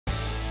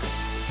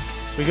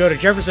We go to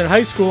Jefferson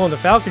High School, and the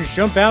Falcons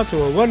jump out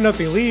to a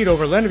 1-0 lead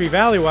over Lenape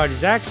Valley, while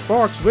Zach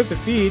Sparks with the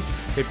feed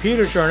to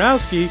Peter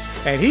Charnowski,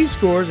 and he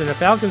scores, and the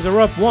Falcons are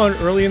up 1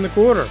 early in the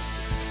quarter.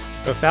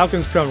 The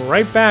Falcons come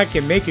right back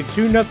and make it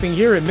 2-0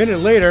 here a minute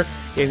later.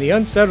 In the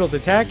unsettled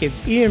attack,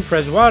 it's Ian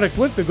Preswadik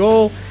with the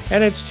goal,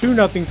 and it's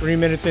 2-0 3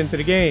 minutes into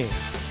the game.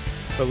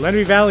 But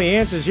Lenape Valley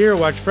answers here.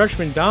 Watch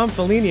freshman Dom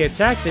Fellini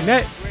attack the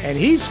net, and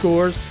he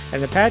scores,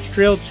 and the Pats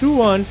trail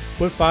 2-1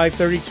 with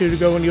 5:32 to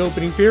go in the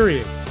opening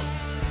period.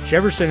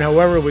 Jefferson,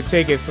 however, would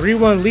take a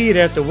 3-1 lead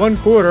after 1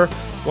 quarter.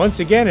 Once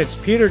again, it's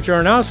Peter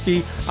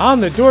Jarnowski on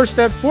the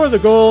doorstep for the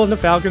goal, and the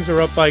Falcons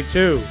are up by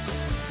 2.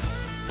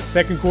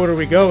 Second quarter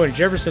we go, and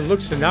Jefferson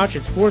looks to notch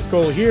its 4th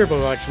goal here,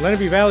 but watch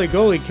Lenape Valley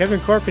goalie Kevin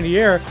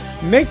Carpentier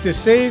make the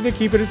save to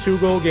keep it a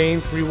 2-goal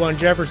game, 3-1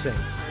 Jefferson.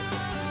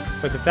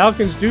 But the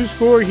Falcons do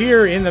score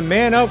here in the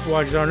man-up.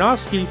 Watch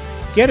Zarnowski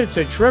get it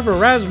to Trevor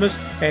Rasmus,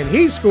 and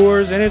he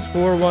scores, and it's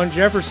 4-1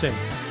 Jefferson.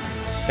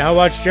 Now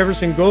watch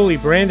Jefferson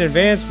goalie Brandon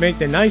Vance make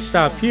the nice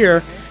stop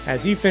here,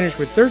 as he finished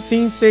with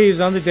 13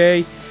 saves on the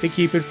day to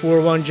keep it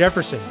 4-1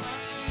 Jefferson.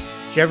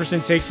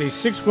 Jefferson takes a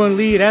 6-1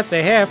 lead at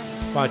the half.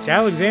 Watch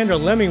Alexander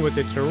Lemming with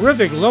a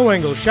terrific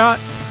low-angle shot,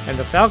 and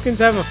the Falcons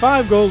have a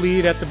 5-goal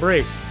lead at the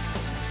break.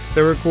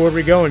 Third quarter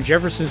we go, and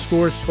Jefferson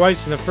scores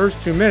twice in the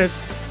first 2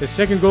 minutes. The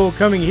second goal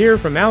coming here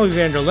from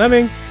Alexander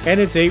Lemming, and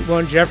it's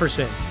 8-1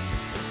 Jefferson.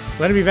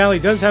 Lenape Valley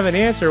does have an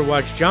answer.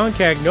 Watch John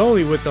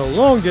Cagnoli with the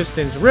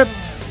long-distance rip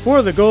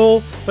for the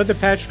goal, but the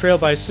Pats trail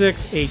by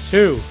 6,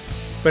 8-2.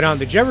 But on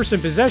the Jefferson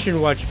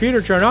possession, watch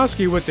Peter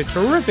Charnowski with the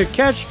terrific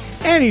catch,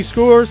 and he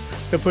scores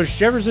to push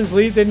Jefferson's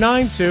lead to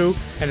 9-2,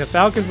 and the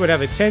Falcons would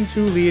have a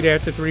 10-2 lead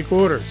after 3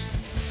 quarters.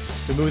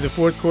 To move the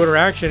fourth quarter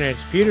action,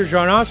 it's Peter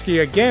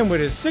Charnowski again with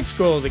his 6th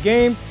goal of the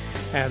game,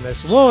 and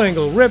this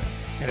low-angle rip,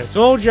 and it's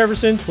all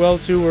Jefferson,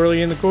 12-2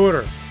 early in the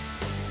quarter.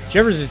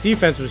 Jefferson's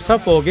defense was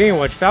tough all game.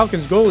 Watch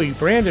Falcons goalie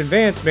Brandon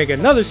Vance make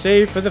another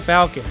save for the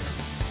Falcons.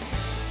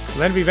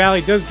 Lenape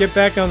Valley does get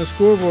back on the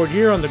scoreboard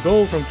here on the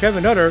goal from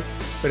Kevin Utter,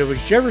 but it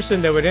was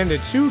Jefferson that would end a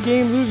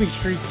 2-game losing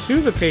streak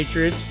to the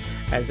Patriots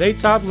as they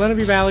topped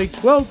Lenape Valley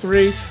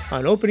 12-3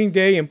 on opening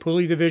day in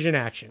Pooley Division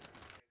action.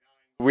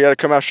 We had to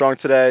come out strong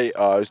today.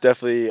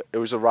 It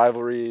was a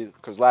rivalry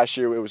because last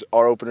year it was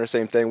our opener,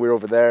 same thing. We were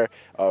over there. It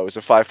was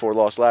a 5-4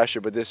 loss last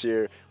year, but this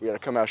year we had to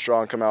come out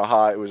strong, come out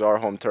hot. It was our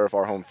home turf,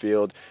 our home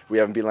field. We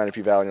haven't beat Lenape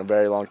Valley in a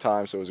very long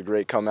time, so it was a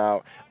great come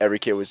out. Every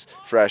kid was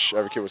fresh,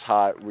 every kid was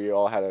hot. We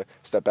all had to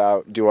step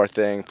out, do our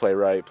thing, play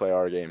right, play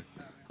our game.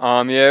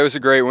 Yeah, it was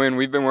a great win.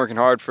 We've been working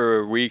hard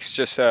for weeks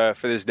just for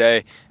this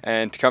day,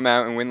 and to come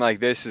out and win like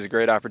this is a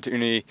great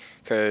opportunity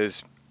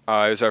because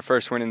it was our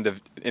first win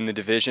in the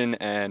division,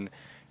 and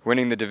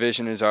winning the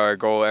division is our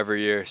goal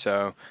every year.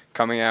 So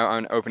coming out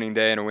on opening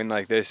day and a win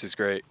like this is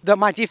great.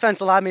 My defense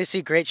allowed me to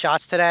see great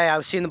shots today. I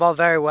was seeing the ball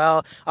very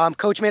well.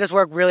 Coach made us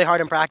work really hard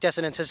in practice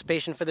in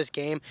anticipation for this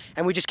game,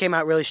 and we just came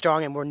out really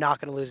strong, and we're not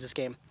going to lose this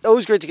game.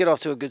 Always great to get off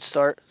to a good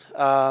start. We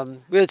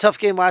had a tough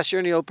game last year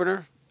in the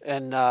opener,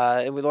 and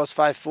we lost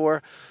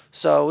 5-4.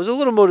 So it was a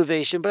little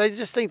motivation, but I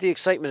just think the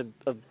excitement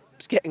of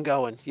getting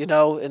going,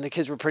 and the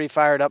kids were pretty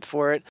fired up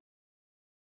for it.